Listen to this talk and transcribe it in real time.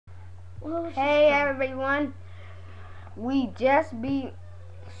Hey everyone, we just beat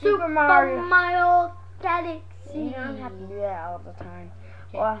Super Mario Galaxy. You don't have to do that all the time.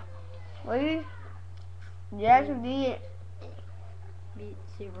 Okay. Well, we just beat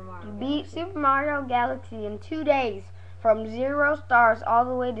Super Mario Galaxy in 2 days, from 0 stars all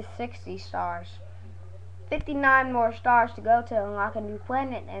the way to 60 stars. 59 more stars to go to unlock a new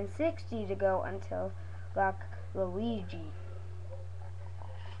planet, and 60 to go until unlock Luigi.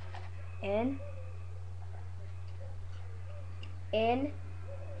 N. And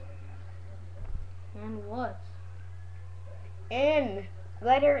what? N.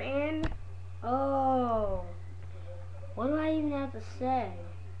 Letter N. Oh. What do I even have to say?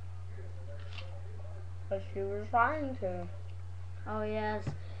 What you were trying to. Oh yes.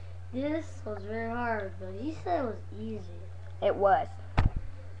 This was very hard, but he said it was easy. It was.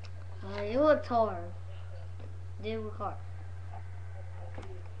 It looked hard. It did look hard.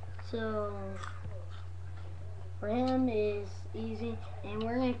 So for him is easy, and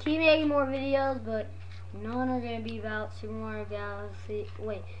we're gonna keep making more videos, but none are gonna be about Super Mario Galaxy.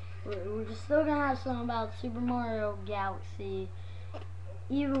 Wait, we're just still gonna have some about Super Mario Galaxy,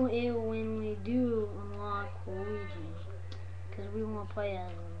 even when we do unlock Luigi, because we want to play as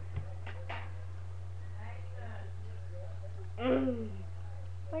him.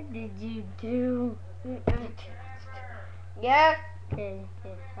 What did you do? Yes.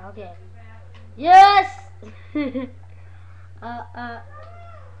 Okay. Yes. You're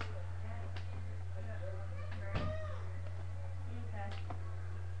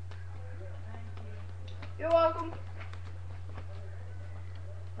welcome.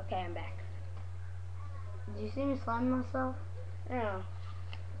 Okay, I'm back. Did you see me slime myself? Yeah.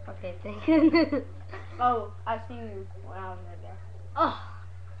 Okay, thank you. Oh, I seen you when I was right there. Oh.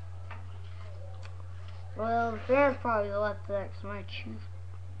 Well, the bear's probably left there, so I might choose.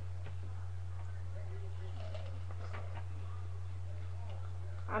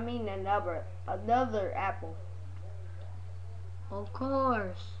 I mean another apple. Of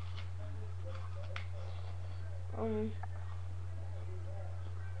course.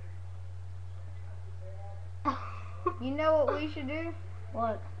 You know what we should do?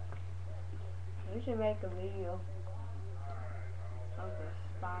 What? We should make a video of this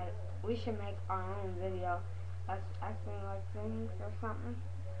fight. We should make our own video. Us acting like things or something.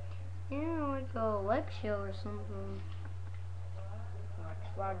 Yeah, like a lecture or something. Like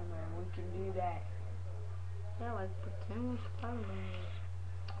Spider-Man, we can do that. Yeah, like pretend we're Spider-Man.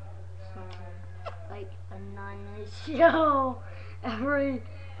 Something. Like a 9-minute show every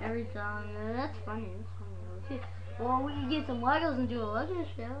time. Yeah, that's funny. Well, we can get some Legos and do a Lego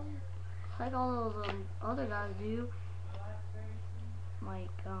show. Like all those other guys do. Like,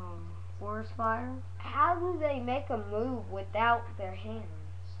 Forest Fire. How do they make a move without their hands?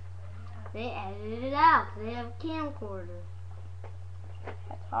 They edited it out. They have a camcorder.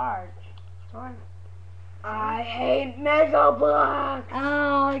 That's hard. It's hard. I hate Mega Blocks.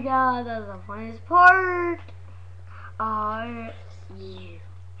 Oh my god, that's the funniest part.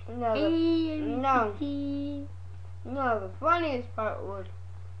 No, the funniest part was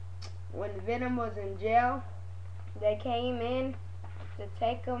when Venom was in jail. They came in to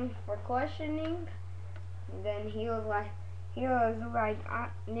take him for questioning, and then he was like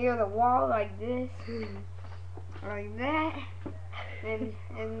near the wall like this, like that, and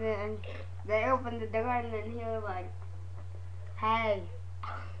then they opened the door, and then he was like, "Hey,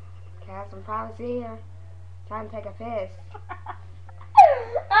 can I have some privacy here? Trying to take a piss."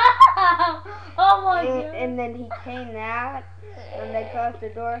 Oh my god. And then he came out, when they closed the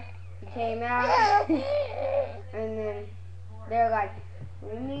door, he came out, and then they're like,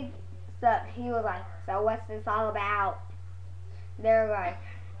 "We need stuff." He was like, "So what's this all about?" They're like,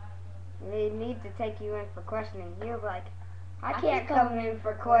 "We need to take you in for questioning." He was like, I can't come in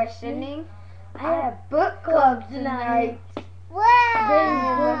for questioning. I have book club tonight.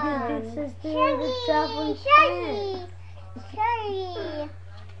 Wow! Sorry.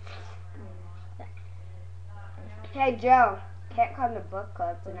 Hey Joe, can't come to book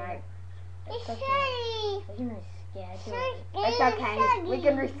club tonight. It's okay. It's okay. We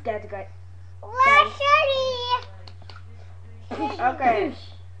can reschedule it. Okay.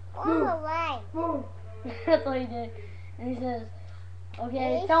 That's what he did. And he says,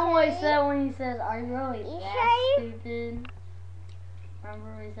 okay, tell him what he said when he says, "Are you really that stupid?" Remember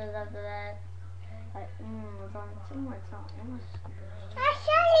what he says after that? Like, it's on too much on.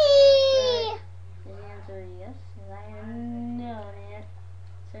 His answer is yes. I know that.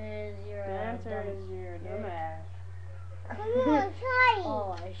 Says you're The answer is you're a dumbass.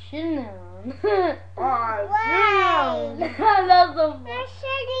 Oh, I should have known. Oh, That's so funny.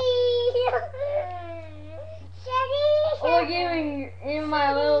 giving in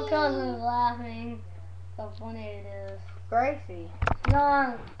my little cousin's laughing. How funny it is. Gracie.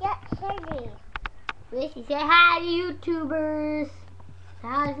 John. Get silly. Gracie, say hi to YouTubers. Say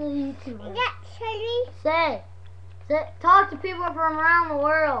hi to the YouTubers. Get silly. Say, talk to people from around the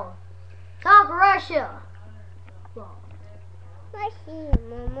world. Talk Russia. What's you,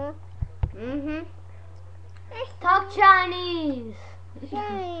 Mama? Mhm. Talk Chinese.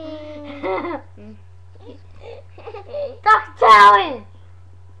 Silly. Talk Italian.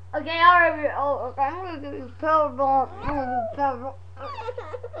 Okay, alright. Okay, I'm gonna give you Powerball. I'm gonna give you Powerball.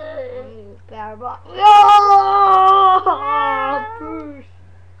 Powerball. No!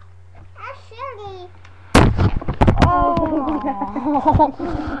 That's silly. Oh!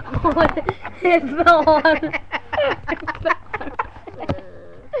 It fell on.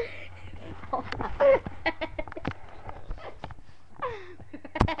 Oh,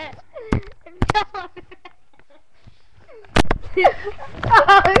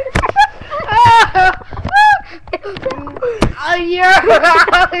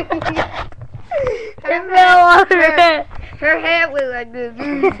 It fell on her head. Her head was like this,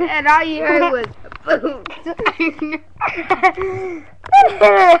 and all you heard was boom.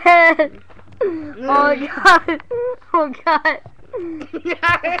 Oh God! Oh God!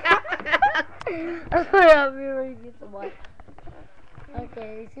 Let's put it up here where you get some light.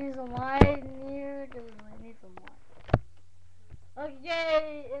 Okay, see some light in here? Because I need some light.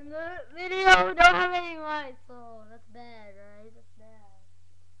 Okay, in the video we don't have any light, so that's bad, right? That's bad.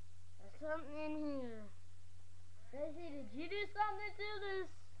 There's something in here. Tracy, did you do something to this?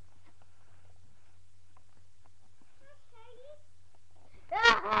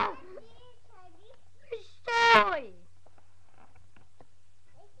 Ah! Story.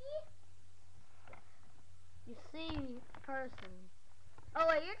 You see, person. Oh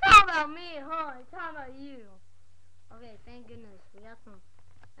wait, you're talking about me, huh? You're talking about you. Okay, thank goodness we got some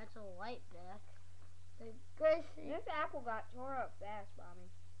actual light back. Hey, Gracie. This apple got tore up fast, Mommy.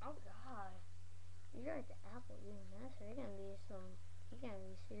 Oh God. You're at the apple eating that, so you're gonna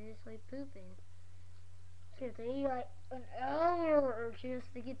be seriously pooping. It's gonna take you like an hour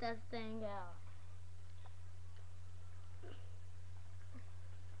just to get that thing out.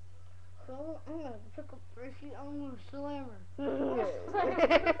 So I'm gonna pick up Gracie, I'm gonna slam her.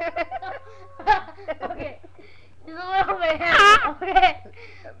 Okay. He's a little bit heavy, okay?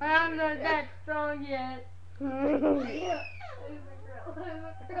 I'm not that strong yet. Okay.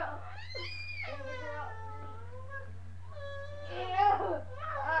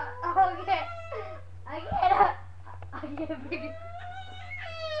 I can't pick it.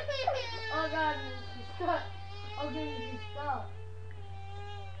 Oh God, she's stuck. Okay, she's stuck.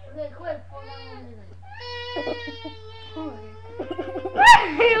 Okay, quick, pull down one minute. Why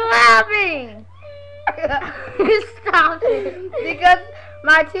are you laughing? Stop it. Because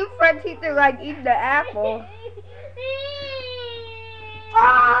my two front teeth are like eating the apple.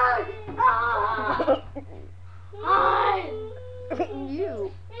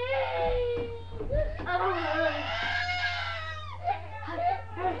 You.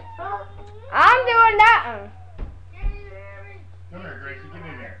 I'm doing that. Come here, Gracie, get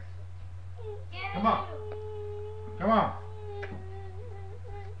in there. Come on. Come on.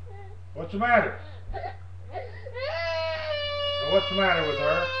 What's the matter? So what's the matter with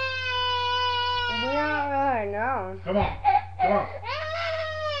her? We don't really know. Come on. Come on.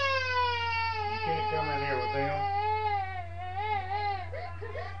 You can't come in here with them.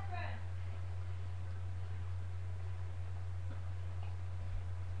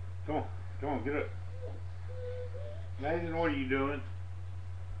 Come on. Come on, get up. Nathan, what are you doing?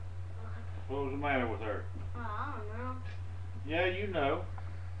 What was the matter with her? I don't know. Yeah, you know.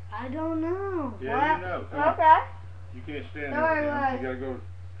 I don't know. Yeah, you know. Come on. Okay. You can't stand Sorry, there with them. guys. You gotta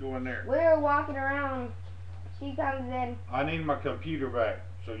go in there. We were walking around. She comes in. I need my computer back,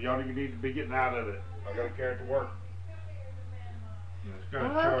 so y'all need to be getting out of it. I gotta carry it to work. It's gotta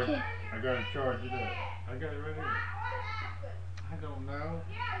charge. Okay. I gotta charge it up. I got it right here. I don't know.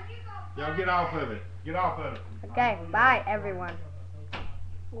 Y'all get off of it. Get off of it. Okay, bye everyone.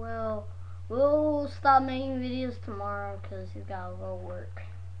 Well, we'll stop making videos tomorrow because he's gotta go work.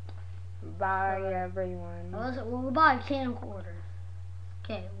 Bye everyone. We'll buy a camcorder.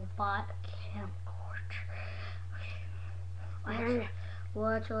 Okay, we'll buy a camcorder.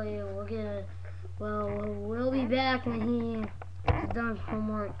 We'll be back when he's done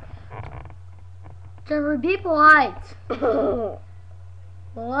homework. Trevor, be polite.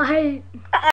 Polite.